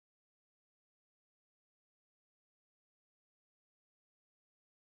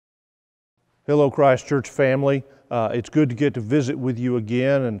Hello, Christ Church family. It's good to get to visit with you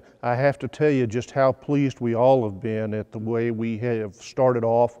again, and I have to tell you just how pleased we all have been at the way we have started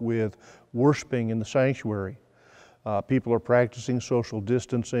off with worshiping in the sanctuary. People are practicing social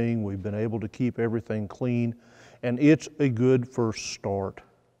distancing. We've been able to keep everything clean, and it's a good first start.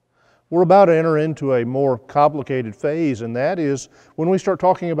 We're about to enter into a more complicated phase, and that is when we start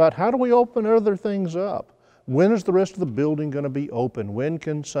talking about how do we open other things up? When is the rest of the building going to be open? When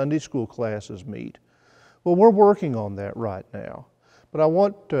can Sunday school classes meet? Well, we're working on that right now. But I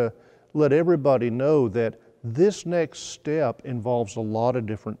want to let everybody know that this next step involves a lot of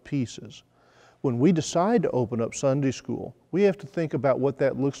different pieces. When we decide to open up Sunday school, we have to think about what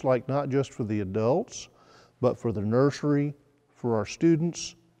that looks like not just for the adults, but for the nursery, for our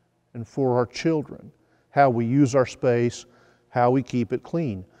students, and for our children. How we use our space, how we keep it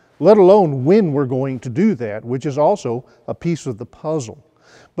clean. Let alone when we're going to do that, which is also a piece of the puzzle.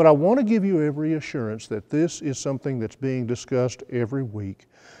 But I want to give you every assurance that this is something that's being discussed every week.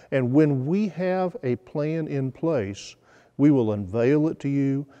 And when we have a plan in place, we will unveil it to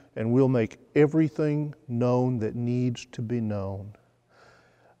you and we'll make everything known that needs to be known.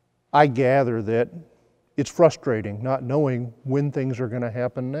 I gather that it's frustrating not knowing when things are going to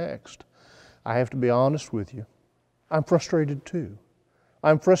happen next. I have to be honest with you. I'm frustrated too.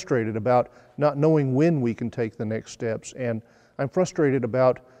 I'm frustrated about not knowing when we can take the next steps, and I'm frustrated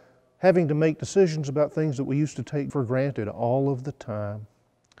about having to make decisions about things that we used to take for granted all of the time.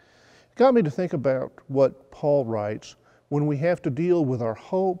 It got me to think about what Paul writes when we have to deal with our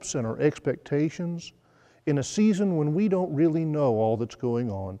hopes and our expectations in a season when we don't really know all that's going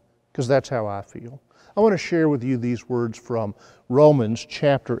on, because that's how I feel. I want to share with you these words from Romans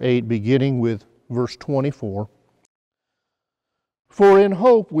chapter 8, beginning with verse 24. For in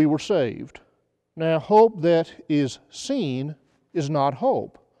hope we were saved. Now hope that is seen is not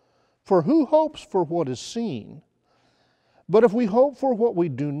hope. For who hopes for what is seen? But if we hope for what we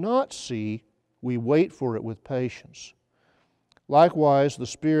do not see, we wait for it with patience. Likewise, the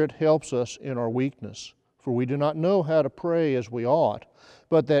Spirit helps us in our weakness, for we do not know how to pray as we ought,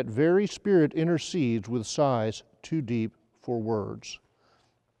 but that very Spirit intercedes with sighs too deep for words.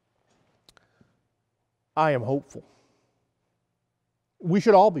 I am hopeful. We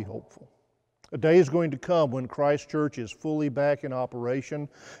should all be hopeful. A day is going to come when Christ Church is fully back in operation,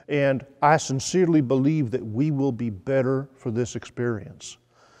 and I sincerely believe that we will be better for this experience.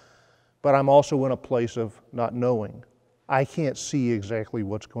 But I'm also in a place of not knowing. I can't see exactly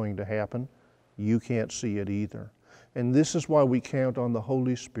what's going to happen. You can't see it either. And this is why we count on the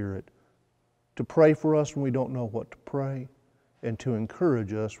Holy Spirit to pray for us when we don't know what to pray, and to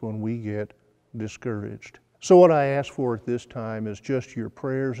encourage us when we get discouraged. So what I ask for at this time is just your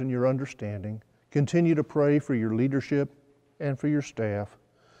prayers and your understanding. Continue to pray for your leadership and for your staff.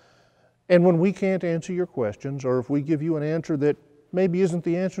 And when we can't answer your questions, or if we give you an answer that maybe isn't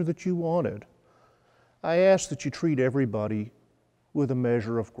the answer that you wanted, I ask that you treat everybody with a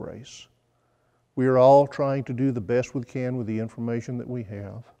measure of grace. We are all trying to do the best we can with the information that we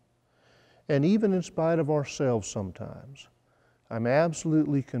have. And even in spite of ourselves sometimes, I'm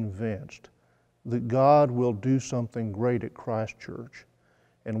absolutely convinced that God will do something great at Christ Church,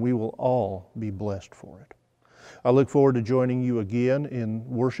 and we will all be blessed for it. I look forward to joining you again in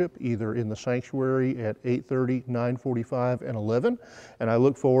worship, either in the sanctuary at 8:30, 9:45, and 11, and I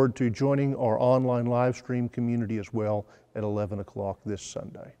look forward to joining our online live stream community as well at 11 o'clock this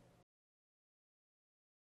Sunday.